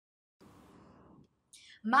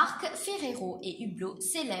Marc Ferrero et Hublot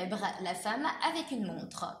célèbrent la femme avec une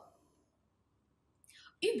montre.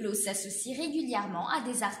 Hublot s'associe régulièrement à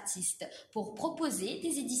des artistes pour proposer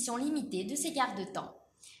des éditions limitées de ses garde-temps.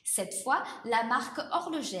 Cette fois, la marque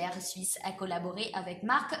horlogère suisse a collaboré avec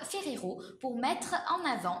Marc Ferrero pour mettre en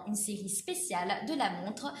avant une série spéciale de la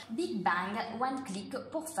montre Big Bang One Click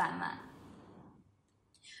pour femmes.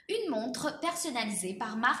 Une montre personnalisée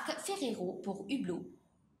par Marc Ferrero pour Hublot.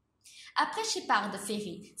 Après Shepard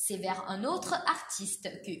Ferré, c'est vers un autre artiste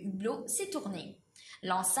que Hublot s'est tourné.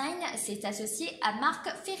 L'enseigne s'est associée à Marc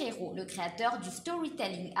Ferrero, le créateur du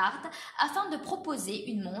storytelling art, afin de proposer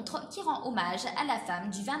une montre qui rend hommage à la femme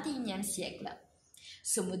du XXIe siècle.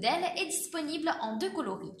 Ce modèle est disponible en deux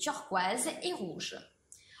coloris, turquoise et rouge.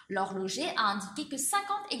 L'horloger a indiqué que 50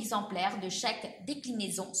 exemplaires de chaque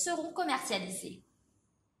déclinaison seront commercialisés.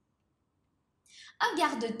 Un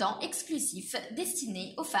garde-temps exclusif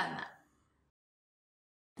destiné aux femmes.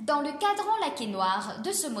 Dans le cadran laqué noir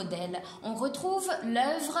de ce modèle, on retrouve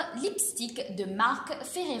l'œuvre Lipstick de Marc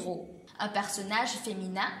Ferrero. Un personnage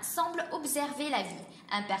féminin semble observer la vie,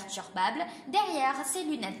 imperturbable, derrière ses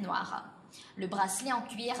lunettes noires. Le bracelet en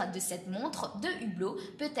cuir de cette montre de Hublot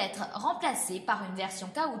peut être remplacé par une version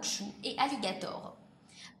caoutchouc et alligator.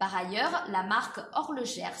 Par ailleurs, la marque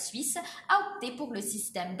horlogère suisse a opté pour le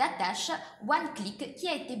système d'attache One Click qui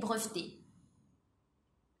a été breveté.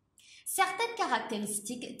 Certaines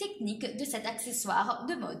caractéristiques techniques de cet accessoire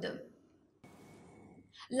de mode.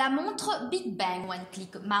 La montre Big Bang One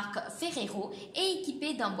Click Marc Ferrero est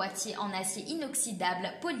équipée d'un boîtier en acier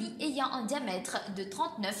inoxydable poli ayant un diamètre de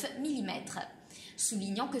 39 mm.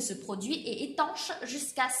 Soulignons que ce produit est étanche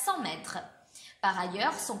jusqu'à 100 mètres. Par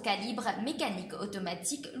ailleurs, son calibre mécanique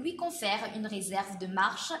automatique lui confère une réserve de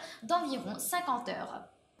marche d'environ 50 heures.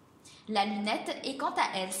 La lunette est quant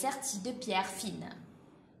à elle sertie de pierres fines.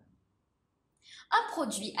 Un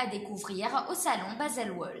produit à découvrir au salon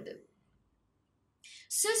Baselworld.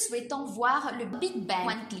 Ceux souhaitant voir le Big Bang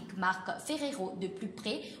One Click Marc Ferrero de plus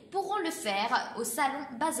près pourront le faire au salon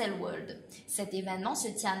Baselworld. Cet événement se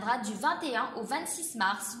tiendra du 21 au 26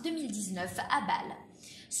 mars 2019 à Bâle.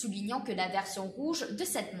 Soulignons que la version rouge de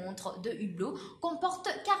cette montre de Hublot comporte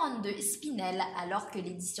 42 spinels alors que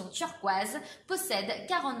l'édition turquoise possède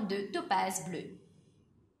 42 topazes bleues.